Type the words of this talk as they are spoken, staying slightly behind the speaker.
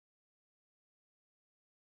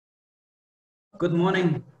Good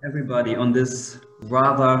morning, everybody, on this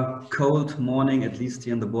rather cold morning, at least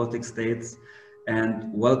here in the Baltic States,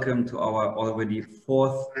 and welcome to our already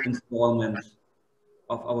fourth installment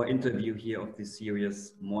of our interview here of this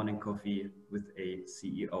series, Morning Coffee with a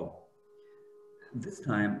CEO. This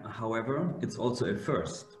time, however, it's also a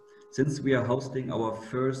first, since we are hosting our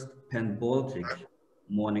first Pan-Baltic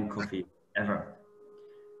morning coffee ever.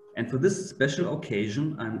 And for this special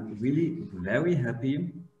occasion, I'm really very happy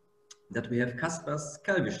that we have Kaspars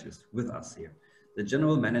Kalviškis with us here, the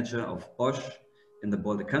General Manager of Bosch in the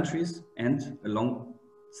Baltic countries and a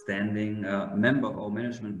long-standing member of our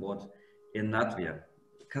management board in Latvia.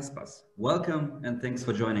 Kaspars, welcome and thanks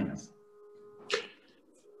for joining us.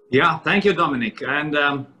 Yeah, thank you, Dominic. And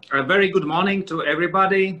a very good morning to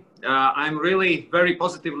everybody. I'm really very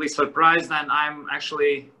positively surprised, and I'm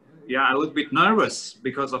actually a little bit nervous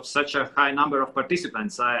because of such a high number of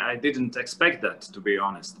participants. I didn't expect that, to be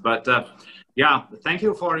honest. But thank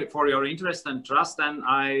you for your interest and trust. And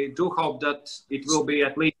I do hope that it will be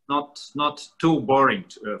at least not too boring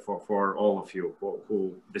for all of you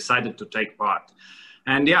who decided to take part.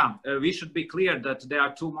 And we should be clear that there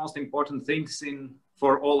are two most important things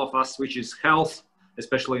for all of us, which is health,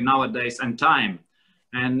 especially nowadays, and time.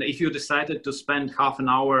 And if you decided to spend half an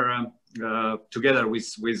hour together with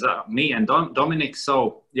me and Dominic,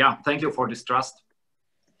 so thank you for this trust.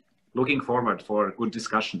 Looking forward for a good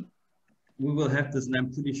discussion. We will have this, and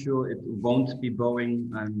I'm pretty sure it won't be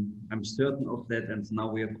boring. I'm certain of that. And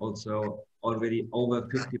now we have also already over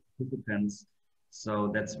 50 participants,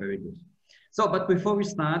 so that's very good. So, but before we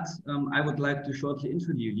start, I would like to shortly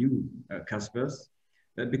introduce you, Kaspars,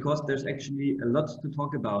 because there's actually a lot to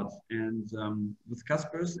talk about. And with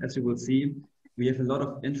Kaspars, as you will see, we have a lot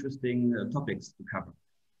of interesting topics to cover.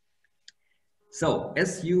 So,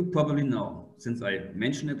 as you probably know, since I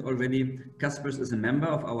mentioned it already, Kaspars is a member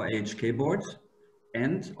of our AHK board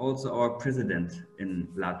and also our president in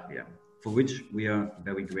Latvia, for which we are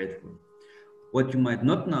very grateful. What you might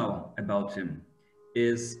not know about him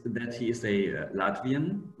is that he is a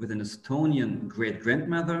Latvian with an Estonian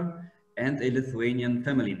great-grandmother and a Lithuanian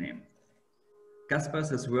family name. Kaspars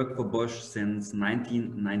has worked for Bosch since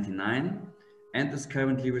 1999 and is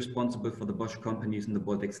currently responsible for the Bosch companies in the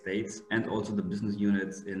Baltic States and also the business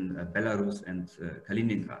units in Belarus and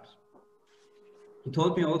Kaliningrad. He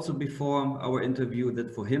told me also before our interview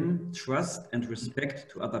that for him, trust and respect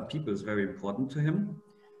to other people is very important to him,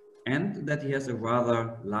 and that he has a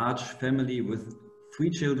rather large family with 3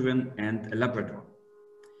 children and a Labrador.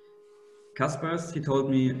 Kaspars, he told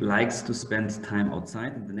me, likes to spend time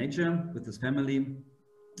outside in the nature with his family,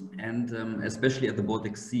 and especially at the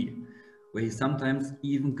Baltic Sea, where he sometimes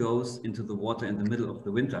even goes into the water in the middle of the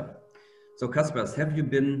winter. So Kaspars, have you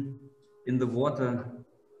been in the water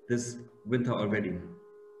this winter already?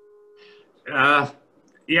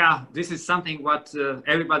 This is something what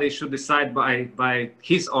everybody should decide by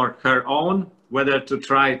his or her own, whether to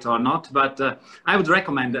try it or not. But I would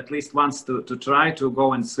recommend at least once to try to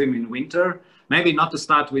go and swim in winter. Maybe not to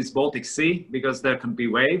start with Baltic Sea, because there can be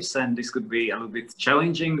waves and this could be a little bit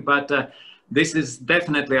challenging, but this is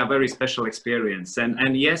definitely a very special experience.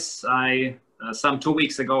 And yes, some 2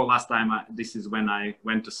 weeks ago, last time, this is when I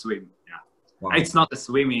went to swim. Wow. It's not a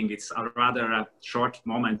swimming, it's rather a short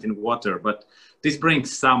moment in water, but this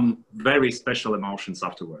brings some very special emotions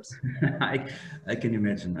afterwards. I can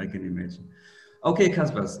imagine, Okay,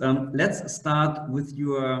 Kaspars, let's start with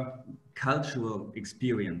your cultural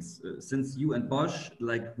experience. Since you and Bosch,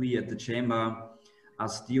 like we at the Chamber, are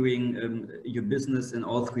steering your business in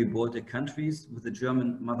all 3 Baltic countries with a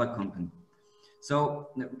German mother company. So,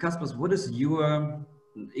 Kaspars, what is your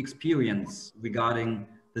experience regarding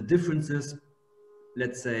the differences,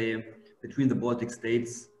 let's say, between the Baltic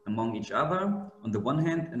states among each other on the one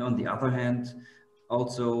hand, and on the other hand,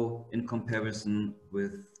 also in comparison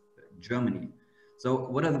with Germany? So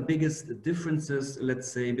what are the biggest differences,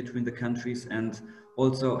 let's say, between the countries, and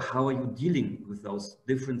also how are you dealing with those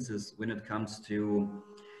differences when it comes to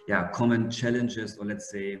common challenges, or let's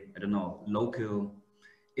say, I don't know, local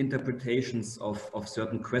interpretations of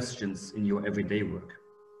certain questions in your everyday work?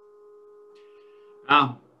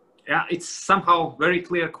 It's somehow very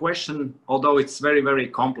clear question, although it's very, very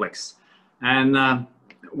complex. And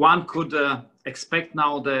one could expect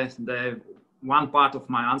now the one part of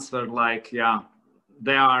my answer, like,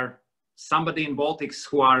 there are somebody in Baltics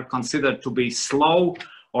who are considered to be slow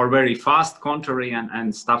or very fast, contrary,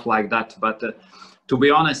 and stuff like that. But to be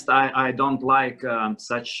honest, I don't like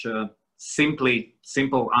such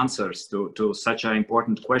simple answers to such an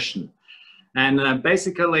important question. And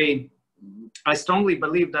basically, I strongly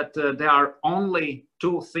believe that there are only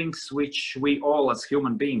 2 things which we all as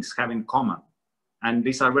human beings have in common. And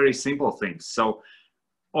these are very simple things. So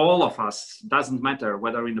all of us, doesn't matter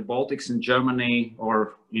whether in the Baltics, in Germany,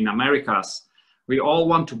 or in Americas, we all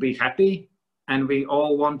want to be happy and we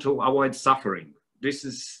all want to avoid suffering. This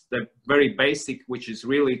is the very basic, which is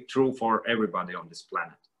really true for everybody on this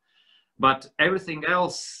planet. But everything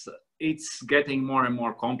else, it's getting more and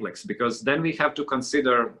more complex, because then we have to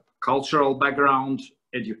consider cultural background,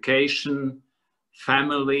 education,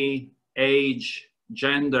 family, age,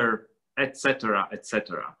 gender, etc.,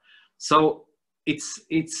 etc. So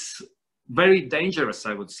it's very dangerous,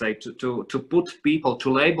 I would say, to put people,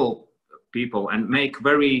 to label people and make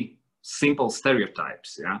very simple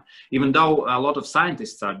stereotypes. Yeah, even though a lot of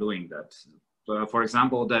scientists are doing that. For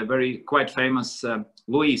example, the very quite famous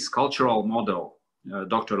Lewis cultural model,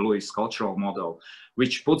 Dr. Lewis cultural model,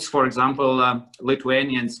 which puts, for example,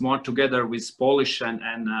 Lithuanians more together with Polish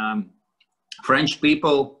and French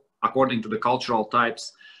people according to the cultural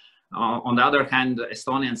types. On the other hand,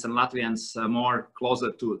 Estonians and Latvians more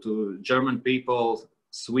closer to German people,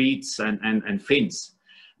 Swedes and Finns.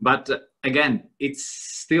 But again, it's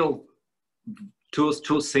still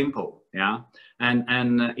too simple, yeah. And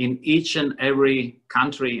in each and every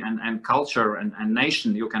country and culture and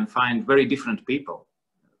nation, you can find very different people.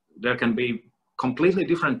 There can be completely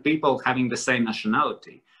different people having the same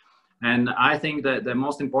nationality. And I think that the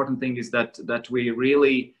most important thing is that we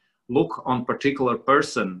really look on particular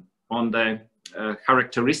person, on the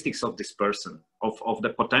characteristics of this person, of the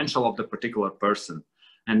potential of the particular person,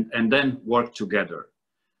 and then work together.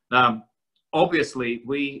 Obviously,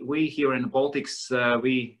 we here in the Baltics,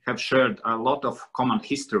 we have shared a lot of common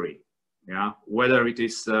history, yeah. Whether it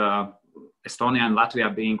is Estonia and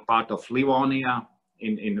Latvia being part of Livonia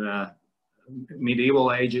in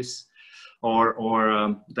medieval ages,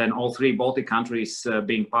 or then all three Baltic countries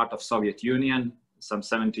being part of Soviet Union some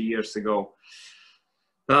 70 years ago,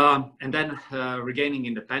 and then regaining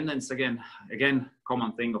independence again,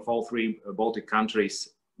 common thing of all three Baltic countries.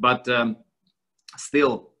 But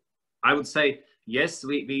still, I would say, yes,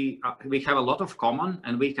 we have a lot of common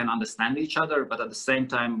and we can understand each other, but at the same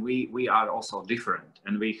time, we are also different,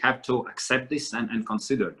 and we have to accept this and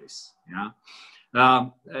consider this. Yeah.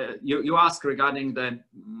 You ask regarding the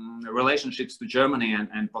relationships to Germany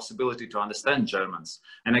and possibility to understand Germans.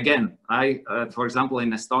 And again, for example, in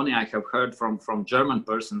Estonia, I have heard from German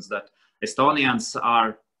persons that Estonians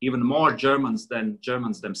are even more Germans than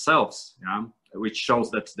Germans themselves, yeah? Which shows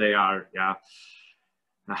that they are, yeah,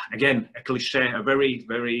 again, a cliche, a very,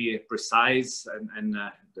 very precise, and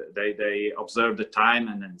they observe the time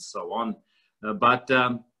and so on.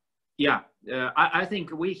 I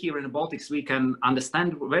think we here in the Baltics, we can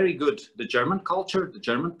understand very good the German culture, the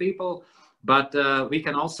German people, but we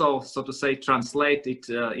can also, so to say, translate it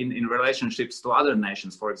in relationships to other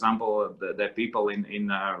nations. For example, the people in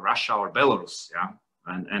Russia or Belarus, yeah,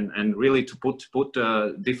 and really to put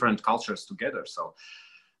different cultures together. So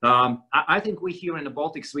I think we here in the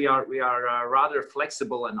Baltics, we are rather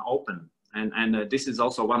flexible and open, and this is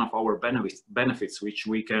also one of our benefits which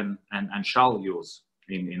we can and shall use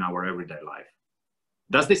in our everyday life.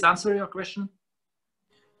 Does this answer your question?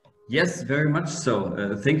 Yes, very much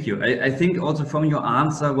so. Thank you. I think also from your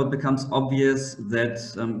answer, what becomes obvious that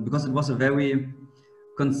because it was a very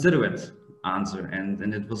considerate answer,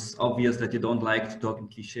 and it was obvious that you don't like to talk in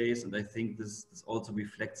cliches, and I think this also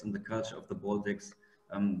reflects in the culture of the Baltics.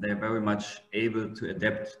 They're very much able to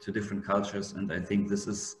adapt to different cultures, and I think this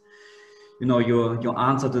is, you know, your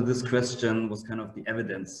answer to this question was kind of the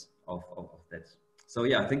evidence of that. So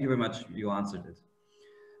yeah, thank you very much. You answered it.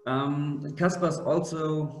 Kaspars,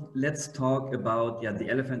 also let's talk about the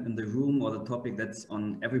elephant in the room, or the topic that's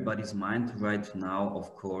on everybody's mind right now,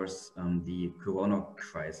 of course, the Corona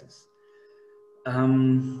crisis.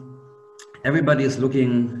 Everybody is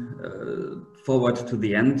looking forward to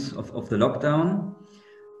the end of the lockdown.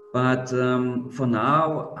 But for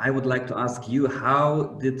now, I would like to ask you,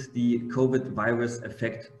 how did the COVID virus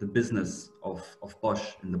affect the business of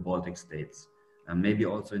Bosch in the Baltic states, maybe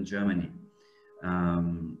also in Germany,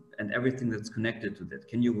 and everything that's connected to that?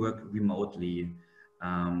 Can you work remotely?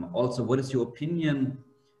 Also, what is your opinion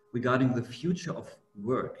regarding the future of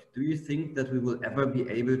work? Do you think that we will ever be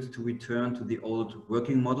able to return to the old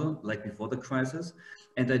working model like before the crisis?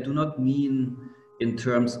 And I do not mean in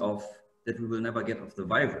terms of that we will never get off the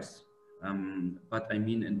virus, but I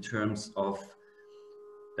mean in terms of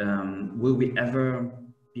will we ever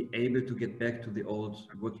be able to get back to the old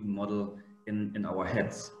working model in our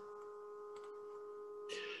heads?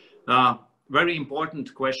 Very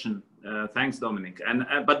important question. Thanks, Dominic. And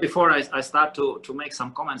but before I start to make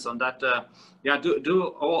some comments on that,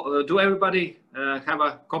 do everybody have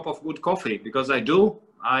a cup of good coffee? Because I do.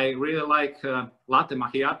 I really like latte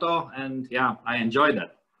macchiato, and yeah, I enjoy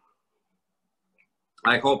that.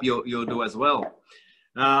 I hope you do as well.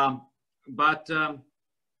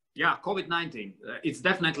 Yeah, COVID-19, it's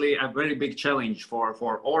definitely a very big challenge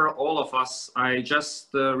for all of us. I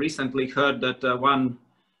just recently heard that one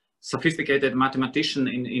sophisticated mathematician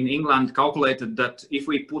in England calculated that if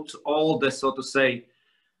we put all the, so to say,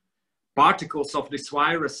 particles of this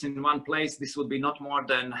virus in one place, this would be not more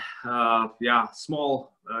than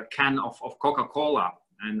small can of Coca-Cola,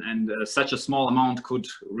 and such a small amount could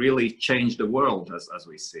really change the world, as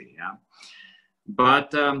we see. Yeah.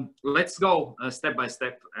 But let's go step by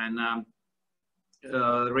step. And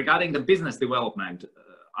regarding the business development,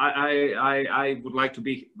 I would like to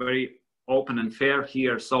be very open and fair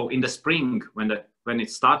here. So in the spring, when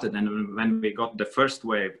it started and when we got the first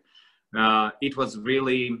wave, it was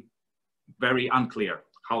really very unclear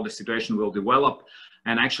how the situation will develop.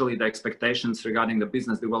 And actually the expectations regarding the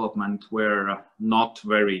business development were not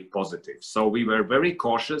very positive. So we were very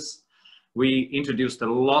cautious. We introduced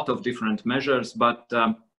a lot of different measures, but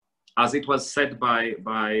as it was said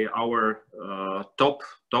by our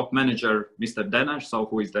top manager, Mr. Denner, so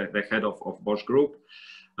who is the head of Bosch Group,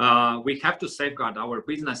 we have to safeguard our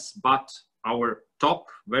business, but our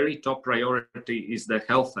very top priority is the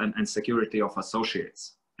health and security of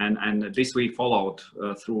associates. And this we followed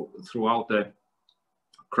throughout the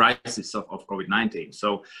crisis of COVID-19.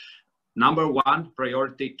 So number one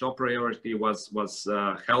priority, top priority was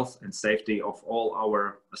health and safety of all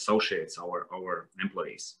our associates, our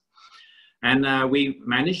employees. And we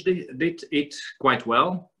managed it quite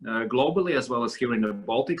well, globally as well as here in the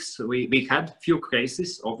Baltics. We had few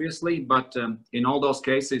cases, obviously, but in all those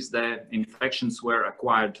cases, the infections were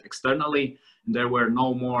acquired externally. There were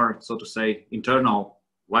no more, so to say,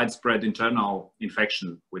 widespread internal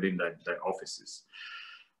infection within the offices.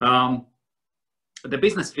 The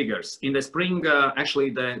business figures in the spring,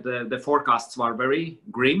 actually the forecasts were very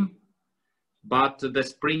grim, but the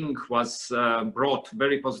spring was brought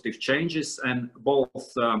very positive changes, and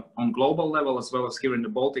both on global level as well as here in the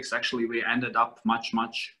Baltics, actually we ended up much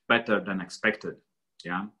better than expected.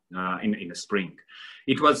 Yeah, in the spring,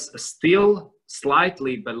 it was still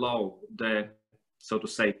slightly below the, so to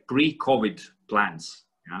say, pre-COVID plans.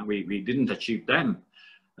 Yeah, we didn't achieve them.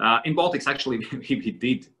 In Baltics, actually, we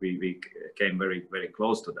did. We came very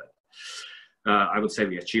close to that. I would say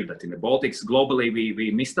we achieved that in the Baltics. Globally,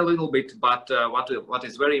 we missed a little bit, but what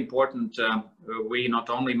is very important, we not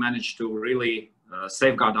only managed to really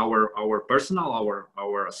safeguard our personnel,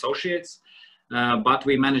 our associates, but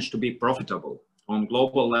we managed to be profitable on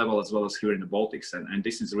global level as well as here in the Baltics. And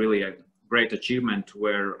this is really a great achievement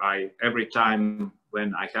where every time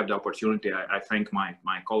when I have the opportunity, I thank my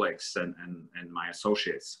colleagues and my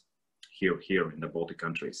associates here in the Baltic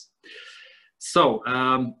countries. So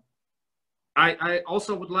I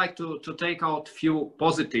also would like to take out few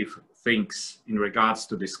positive things in regards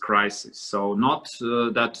to this crisis. So not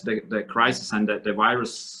that the crisis and the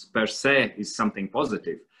virus per se is something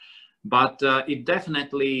positive, but it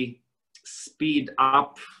definitely speed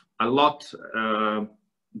up a lot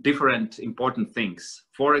different important things.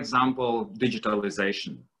 For example,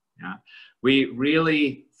 digitalization. Yeah, we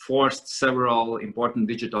really forced several important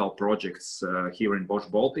digital projects here in Bosch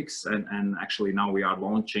Baltics, and actually now we are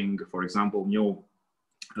launching, for example, new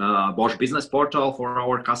Bosch business portal for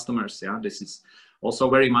our customers. Yeah, this is also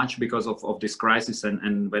very much because of this crisis,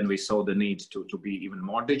 and when we saw the need to be even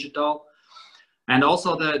more digital. And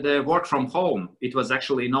also the work from home, it was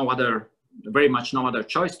actually very much no other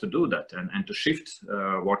choice to do that and to shift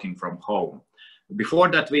working from home. Before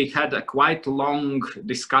that, we had a quite long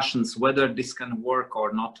discussions whether this can work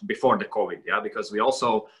or not before the COVID, yeah, because we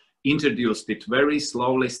also introduced it very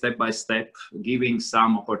slowly, step by step, giving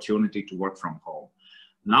some opportunity to work from home.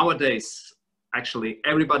 Nowadays, actually,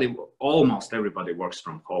 almost everybody works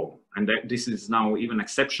from home, and this is now even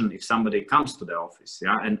exception if somebody comes to the office,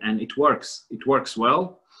 yeah, and it works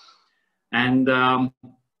well. And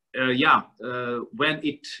when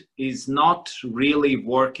it is not really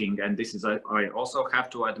working, and this is, I also have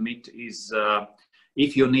to admit, is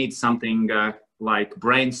if you need something like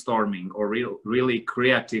brainstorming or really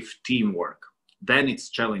creative teamwork, then it's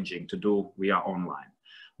challenging to do via online.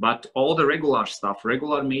 But all the regular stuff,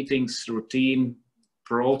 regular meetings, routine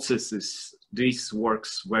processes, this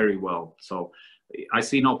works very well. So I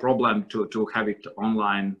see no problem to have it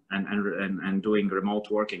online and doing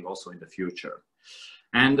remote working also in the future.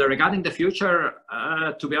 And regarding the future,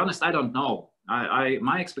 to be honest, I don't know.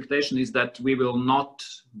 My expectation is that we will not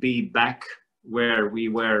be back where we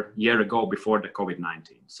were a year ago before the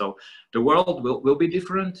COVID-19. So the world will be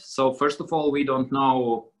different. So first of all, we don't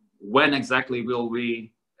know when exactly will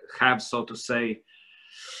we have, so to say,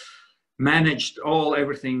 managed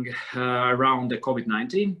everything around the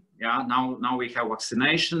COVID-19. Yeah, now we have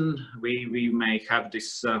vaccination. We may have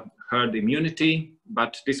this herd immunity,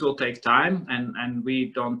 but this will take time, and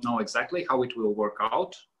we don't know exactly how it will work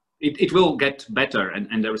out. It will get better,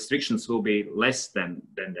 and the restrictions will be less than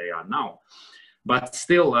they are now. But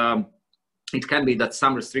still, it can be that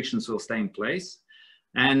some restrictions will stay in place.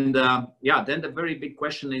 And yeah, then the very big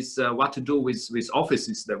question is what to do with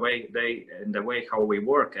offices, the way how we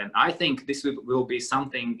work. And I think this will be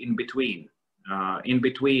something in between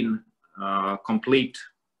complete,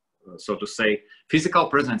 so to say, physical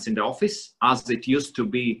presence in the office as it used to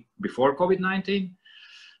be before COVID-19.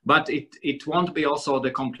 But it won't be also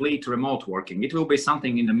the complete remote working. It will be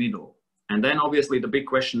something in the middle. And then obviously the big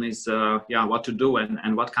question is, yeah, what to do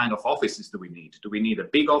and what kind of offices do we need? Do we need a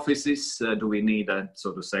big offices? Do we need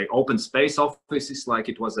so to say, open space offices like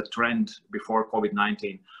it was a trend before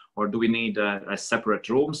COVID-19? Or do we need separate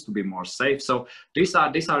rooms to be more safe? So these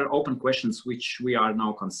are open questions which we are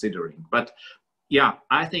now considering. But yeah,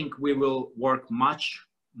 I think we will work much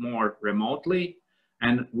more remotely,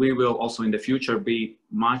 and we will also in the future be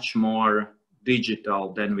much more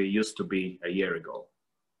digital than we used to be a year ago.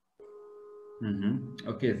 Mm-hmm.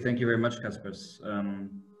 Okay, thank you very much, Kaspars.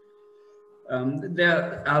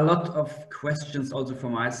 There are a lot of questions also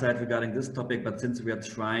from my side regarding this topic, but since we are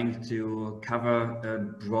trying to cover a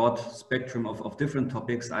broad spectrum of different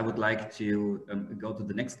topics, I would like to go to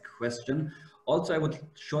the next question. Also, I would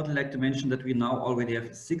shortly like to mention that we now already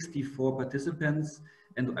have 64 participants,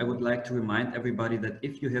 and I would like to remind everybody that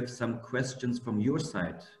if you have some questions from your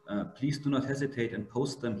side, please do not hesitate and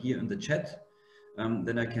post them here in the chat.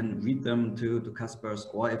 Then I can read them to Kaspars,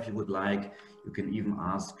 or if you would like, you can even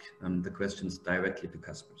ask the questions directly to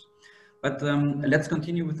Kaspars. But let's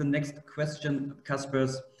continue with the next question,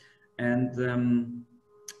 Kaspars. And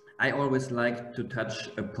I always like to touch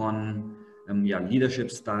upon yeah,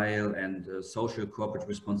 leadership style and social corporate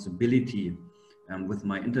responsibility with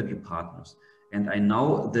my interview partners. And I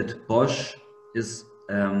know that Bosch is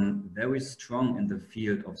very strong in the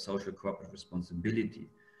field of social corporate responsibility.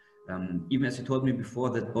 Even as you told me before,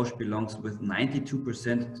 that Bosch belongs with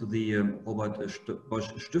 92% to the Robert Bosch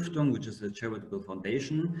Stiftung, which is a charitable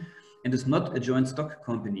foundation, and is not a joint stock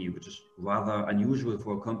company, which is rather unusual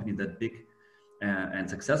for a company that big and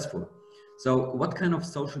successful. So what kind of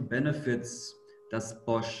social benefits does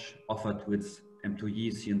Bosch offer to its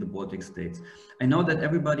employees here in the Baltic states? I know that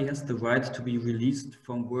everybody has the right to be released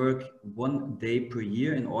from work 1 day per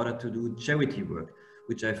year in order to do charity work,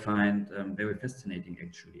 which I find very fascinating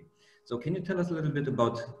actually. So can you tell us a little bit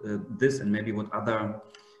about this and maybe what other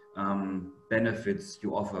benefits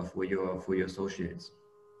you offer for your associates?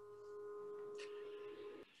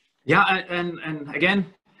 Yeah, and again,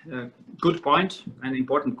 good point, an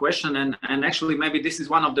important question, and actually maybe this is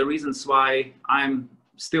one of the reasons why I'm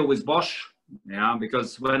still with Bosch. Yeah,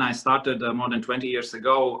 because when I started more than 20 years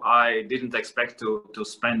ago, I didn't expect to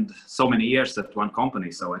spend so many years at one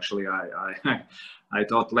company. So actually, I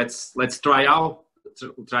thought let's try out.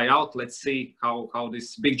 Let's see how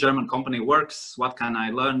this big German company works. What can I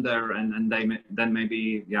learn there, and then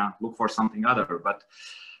maybe look for something other. But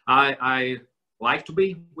I like to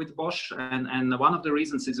be with Bosch, and one of the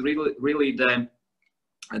reasons is really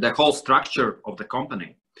the whole structure of the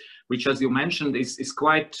company, which, as you mentioned, is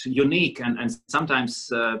quite unique, and sometimes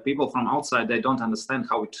people from outside, they don't understand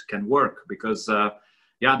how it can work, because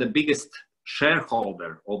the biggest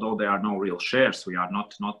shareholder, although there are no real shares, we are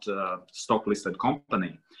not a stock listed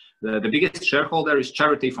company, the biggest shareholder is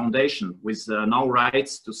charity foundation with no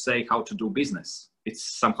rights to say how to do business. It's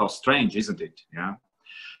somehow strange, isn't it? Yeah,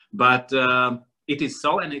 but it is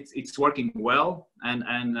so, and it's working well,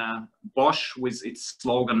 and Bosch, with its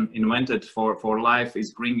slogan "Invented for Life,"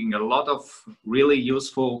 is bringing a lot of really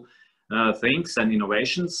useful things and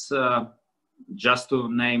innovations. Just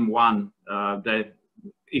to name one,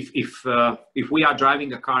 if we are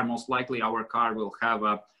driving a car, most likely our car will have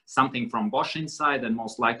something from Bosch inside, and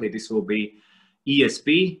most likely this will be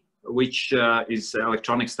ESP, which is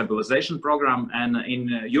electronic stabilization program. And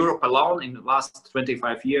in Europe alone, in the last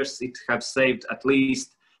 25 years, it has saved at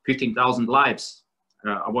least 15,000 lives,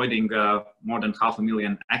 avoiding more than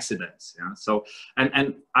 500,000 accidents. Yeah? So,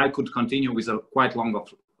 and I could continue with a quite long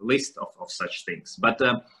list of such things. But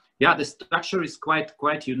the structure is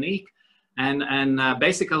quite unique. And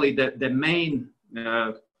basically the main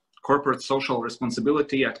corporate social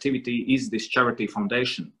responsibility activity is this charity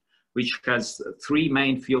foundation, which has 3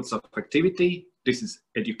 main fields of activity. This is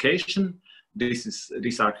education,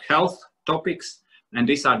 these are health topics, and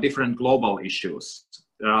these are different global issues.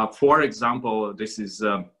 For example, this is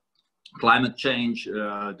climate change,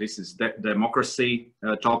 this is democracy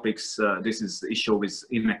topics, this is the issue with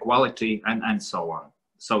inequality, and so on.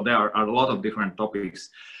 So there are a lot of different topics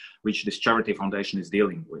which this charity foundation is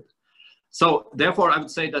dealing with. So therefore, I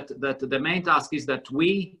would say that the main task is that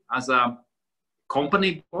we, as a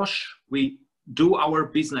company Bosch, we do our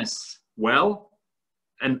business well,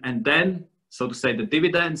 and then, so to say, the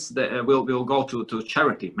dividends will go to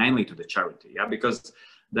charity, mainly to the charity, yeah, because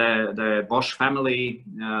the Bosch family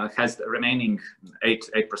has the remaining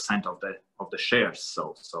 8% of the shares.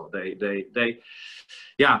 So they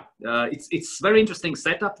yeah, it's very interesting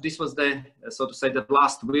setup. This was the, so to say, the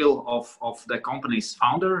last will of the company's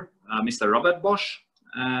founder, Mr. Robert Bosch.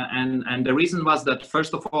 And the reason was that,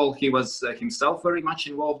 first of all, he was himself very much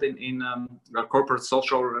involved in corporate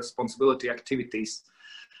social responsibility activities.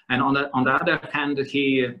 And on the other hand,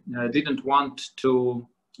 he didn't want to,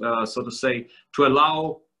 so to say, to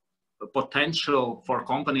allow potential for a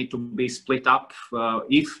company to be split up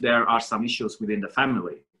if there are some issues within the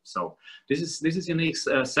family. So this is unique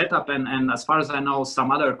setup, and as far as I know,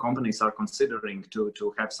 some other companies are considering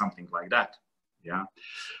to have something like that. Yeah.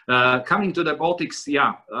 Coming to the Baltics,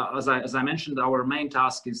 yeah, as I mentioned, our main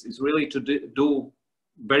task is really to do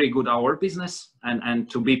very good our business and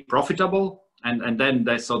to be profitable, and then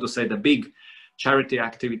the, so to say, the big charity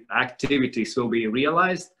activities will be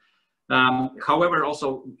realized. However,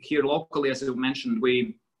 also here locally, as you mentioned,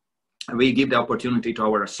 we give the opportunity to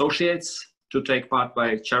our associates to take part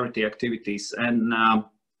by charity activities, and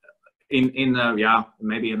yeah,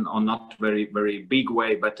 maybe on not very big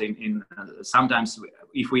way, but in sometimes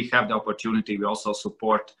if we have the opportunity, we also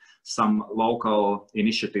support some local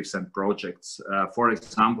initiatives and projects. For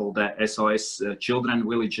example, the SOS children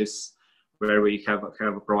villages, where we have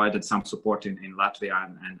provided some support in Latvia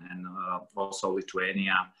and also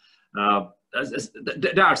Lithuania.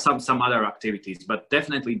 There are some other activities, but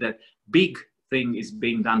definitely the big thing is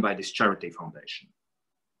being done by this charity foundation.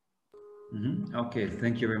 Mm-hmm. Okay,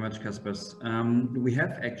 thank you very much, Kaspars. We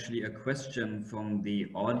have actually a question from the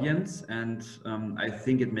audience, and I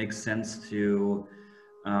think it makes sense to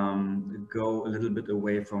go a little bit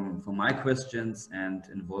away from my questions and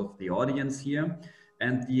involve the audience here.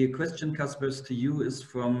 And the question, Kaspars, to you is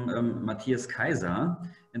from Matthias Kaiser,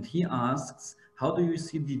 and he asks, how do you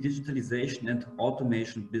see the digitalization and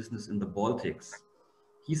automation business in the Baltics?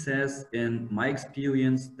 He says, in my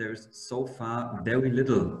experience, there's so far very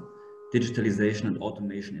little digitalization and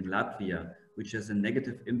automation in Latvia, which has a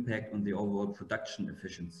negative impact on the overall production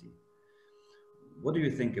efficiency. What do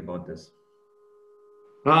you think about this?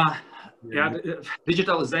 Yeah,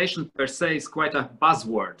 digitalization per se is quite a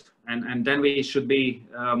buzzword, and then we should be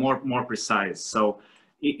more precise. So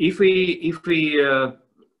if we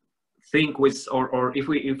think with, or if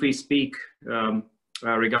we speak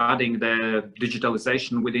regarding the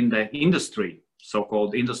digitalization within the industry,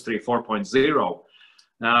 so-called Industry 4.0,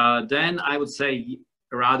 then I would say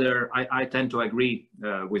rather I tend to agree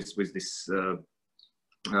with this,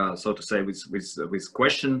 so to say, with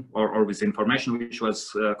question or with information which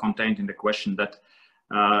was contained in the question, that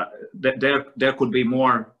there could be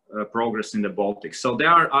more progress in the Baltics. So there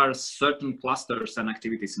are certain clusters and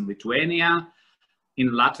activities in Lithuania.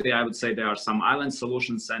 In Latvia, I would say there are some island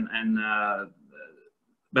solutions,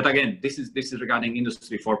 but again, this is regarding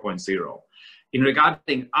Industry 4.0. In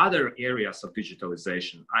regarding other areas of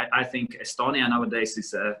digitalization, I think Estonia nowadays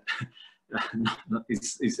is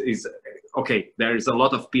okay. There is a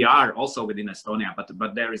lot of PR also within Estonia,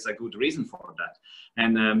 but there is a good reason for that.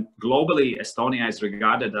 And globally, Estonia is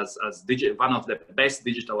regarded as one of the best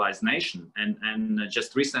digitalized nation. And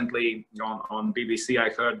just recently on BBC,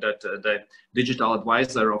 I heard that the digital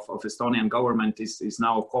advisor of Estonian government is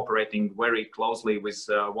now cooperating very closely with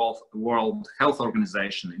World Health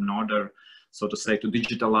Organization in order, so to say, to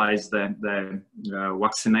digitalize the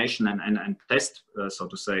vaccination and test, so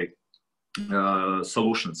to say,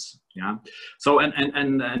 solutions. Yeah. So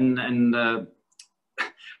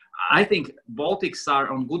I think Baltics are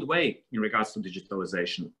on good way in regards to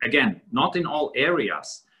digitalization. Again, not in all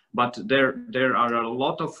areas, but there are a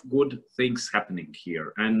lot of good things happening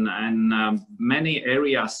here, and many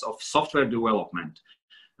areas of software development.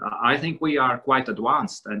 I think we are quite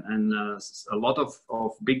advanced, and a lot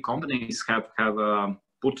of big companies have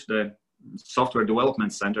put the software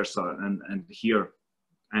development centers and here,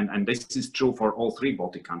 and this is true for all three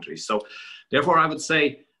Baltic countries. So therefore, I would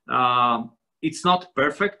say it's not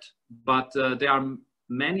perfect, but there are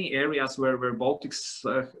many areas where Baltics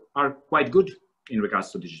are quite good in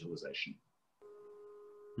regards to digitalization.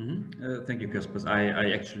 Mm-hmm. Thank you, Kaspars.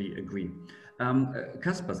 I actually agree.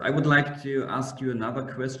 Kaspars, I would like to ask you another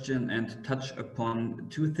question and touch upon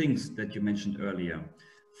two things that you mentioned earlier.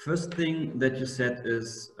 First thing that you said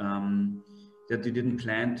is that you didn't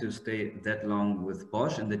plan to stay that long with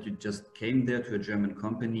Bosch and that you just came there to a German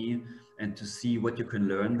company and to see what you can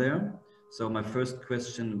learn there. So my first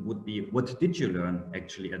question would be, what did you learn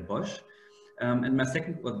actually at Bosch? And my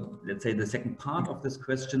second, well, let's say the second part of this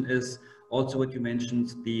question is also what you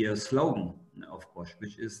mentioned, the slogan of Bosch,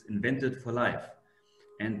 which is invented for life.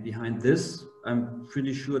 And behind this, I'm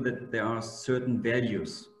pretty sure that there are certain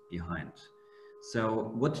values behind.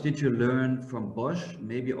 So what did you learn from Bosch,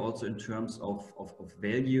 maybe also in terms of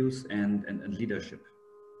values and leadership?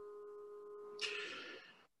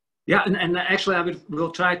 Yeah, and actually I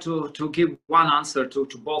will try to give one answer to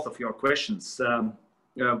both of your questions.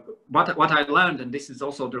 What I learned, and this is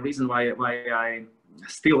also the reason why I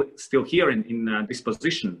still here in this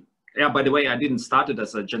position. Yeah, by the way, I didn't start it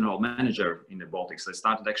as a general manager in the Baltics. I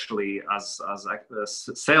started actually as a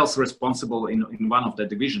sales responsible in one of the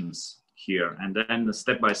divisions here, and then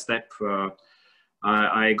step by step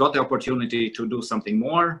I got the opportunity to do something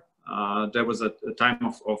more. There was a time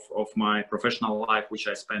of my professional life which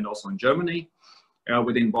I spent also in Germany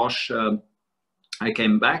within Bosch. I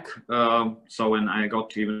came back, so when I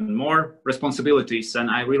got even more responsibilities, and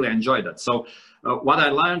I really enjoyed that. So what I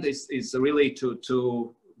learned is really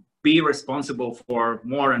to be responsible for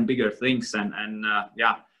more and bigger things, and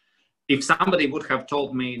yeah, if somebody would have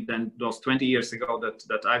told me then those 20 years ago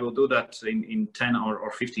that I will do that in 10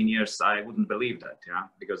 or 15 years, I wouldn't believe that, yeah,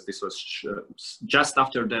 because this was just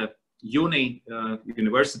after the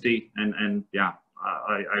university, and yeah,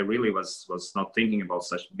 I really was not thinking about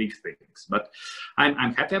such big things, but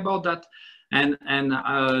I'm happy about that. And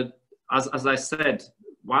as I said,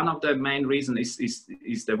 one of the main reasons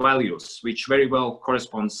is the values, which very well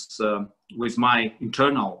corresponds with my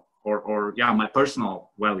internal or yeah, my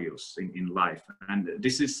personal values in life. And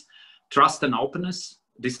this is trust and openness.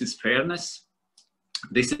 This is fairness.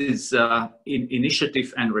 This is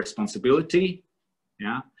initiative and responsibility.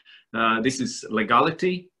 Yeah. This is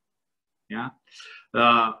legality. Yeah.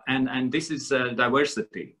 And this is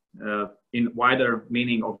diversity in wider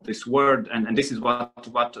meaning of this word, and this is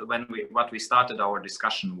what we started our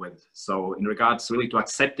discussion with. So in regards really to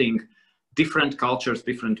accepting different cultures,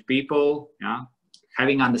 different people, yeah,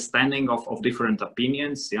 having understanding of different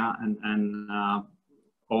opinions, yeah, and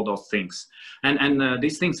all those things, and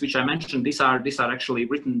these things which I mentioned, these are actually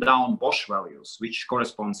written down Bosch values, which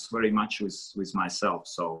corresponds very much with myself.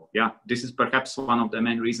 So yeah, this is perhaps one of the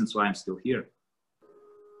main reasons why I'm still here.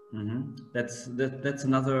 Mm-hmm. That's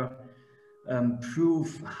another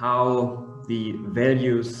proof how the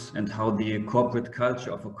values and how the corporate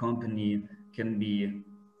culture of a company can be,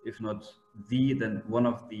 if not then one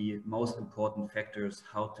of the most important factors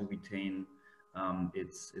how to retain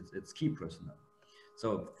its key personnel.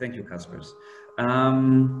 So thank you, Kaspars.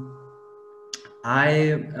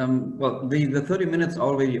 Well, the 30 minutes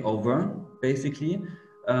already over. Basically,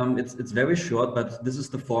 it's very short, but this is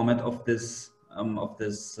the format of this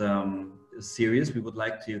series. We would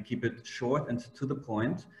like to keep it short and to the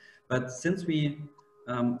point. But since we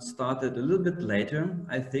started a little bit later,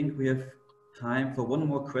 I think we have time for one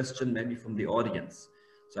more question, maybe from the audience.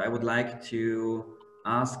 So I would like to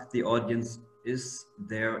ask the audience, is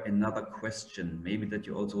there another question maybe that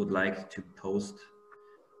you also would like to post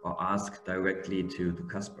or ask directly to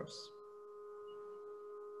Kaspars?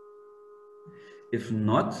 If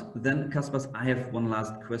not, then Kaspars, I have one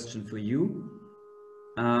last question for you.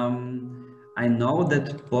 I know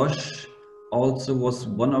that Bosch also was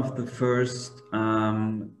one of the first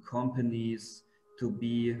companies to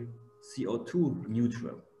be CO2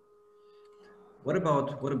 neutral. What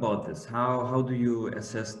about this? How do you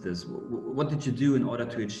assess this? What did you do in order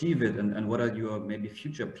to achieve it, and what are your maybe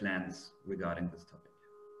future plans regarding this topic?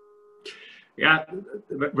 Yeah,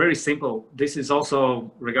 very simple. This is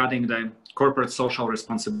also regarding the corporate social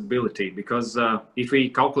responsibility, because if we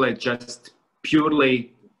calculate just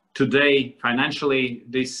purely today financially,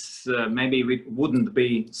 this maybe wouldn't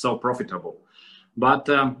be so profitable. But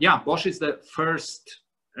yeah, Bosch is the first,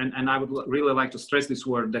 and I would really like to stress this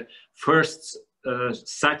word, the first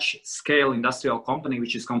such scale industrial company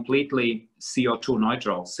which is completely CO2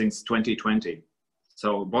 neutral since 2020.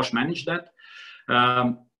 So Bosch managed that.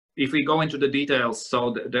 If we go into the details,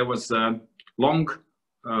 so there was long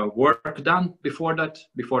work done before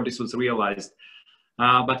this was realized.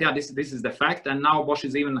 But yeah, this is the fact, and now Bosch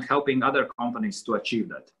is even helping other companies to achieve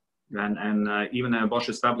that. And even Bosch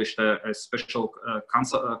established a special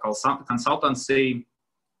consultancy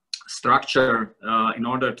structure in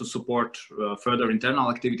order to support further internal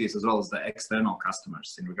activities as well as the external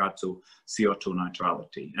customers in regard to CO2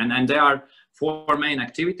 neutrality. And there are four main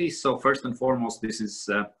activities. So first and foremost, this is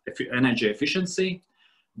energy efficiency.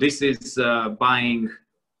 This is buying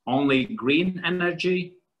only green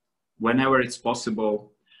energy whenever it's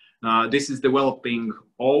possible. This is developing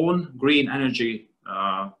own green energy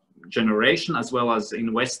generation, as well as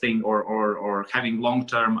investing or having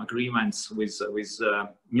long-term agreements with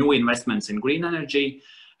new investments in green energy.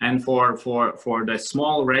 And for the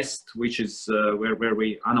small rest, which is where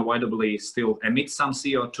we unavoidably still emit some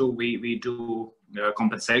CO2, we do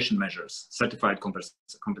compensation measures, certified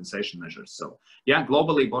compensation measures. So yeah,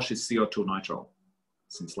 globally Bosch is CO2 neutral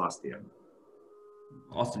since last year.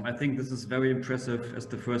 Awesome. I think this is very impressive as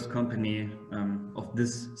the first company of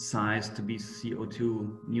this size to be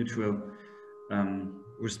CO2 neutral.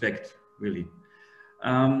 Respect, really.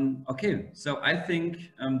 Okay, so I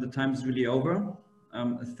think the time is really over.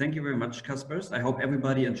 Thank you very much, Kaspars. I hope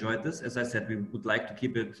everybody enjoyed this. As I said, we would like to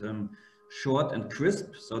keep it short and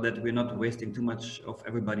crisp so that we're not wasting too much of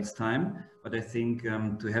everybody's time. But I think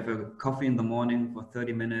to have a coffee in the morning for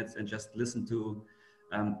 30 minutes and just listen to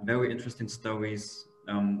very interesting stories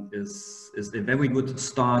is a very good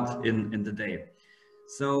start in the day.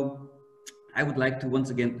 So I would like to once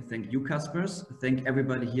again thank you, Kaspars, thank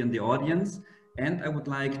everybody here in the audience, and I would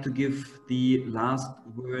like to give the last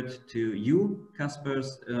word to you,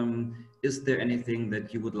 Kaspars. Is there anything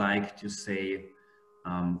that you would like to say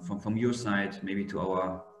from your side, maybe to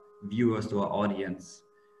our viewers, to our audience?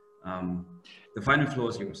 The final floor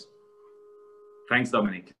is yours. Thanks,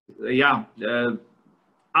 Dominic. Yeah.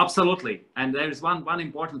 Absolutely, and there is one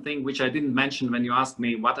important thing which I didn't mention when you asked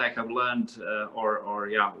me what I have learned,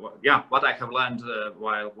 what I have learned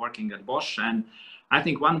while working at Bosch. And I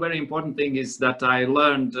think one very important thing is that I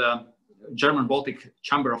learned German-Baltic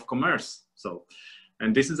Chamber of Commerce. So,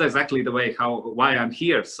 and this is exactly the way why I'm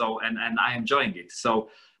here. So, and I am enjoying it.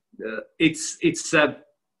 So, it's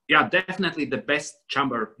definitely the best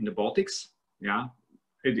chamber in the Baltics. Yeah.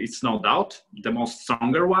 It's no doubt the most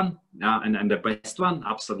stronger one and the best one,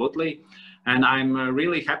 absolutely. And I'm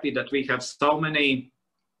really happy that we have so many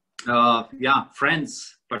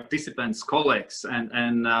friends, participants, colleagues,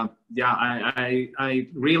 and I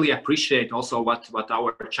really appreciate also what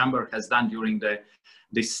our chamber has done during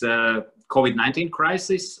this COVID-19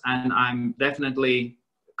 crisis. And I'm definitely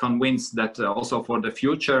convinced that also for the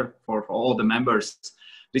future, for all the members,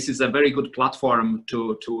 this is a very good platform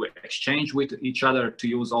to exchange with each other, to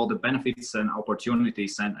use all the benefits and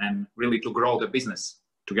opportunities and really to grow the business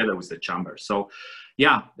together with the chamber. So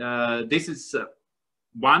yeah, this is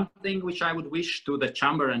one thing which I would wish to the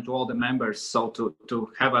chamber and to all the members. So to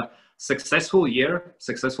have a successful year,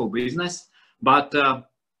 successful business, but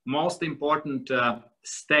most important,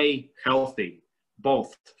 stay healthy,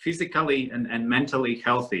 both physically and mentally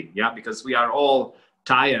healthy. Yeah, because we are all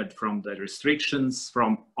tired from the restrictions,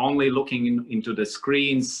 from only looking into the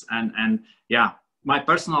screens, and yeah, my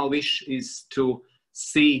personal wish is to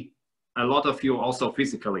see a lot of you also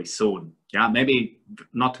physically soon. Yeah, maybe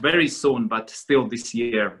not very soon, but still this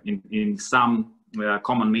year in some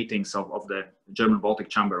common meetings of the German-Baltic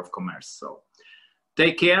Chamber of Commerce. So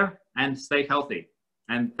take care and stay healthy,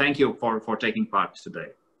 and thank you for taking part today.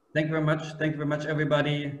 Thank you very much. Thank you very much,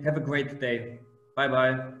 everybody. Have a great day.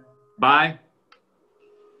 Bye-bye. Bye.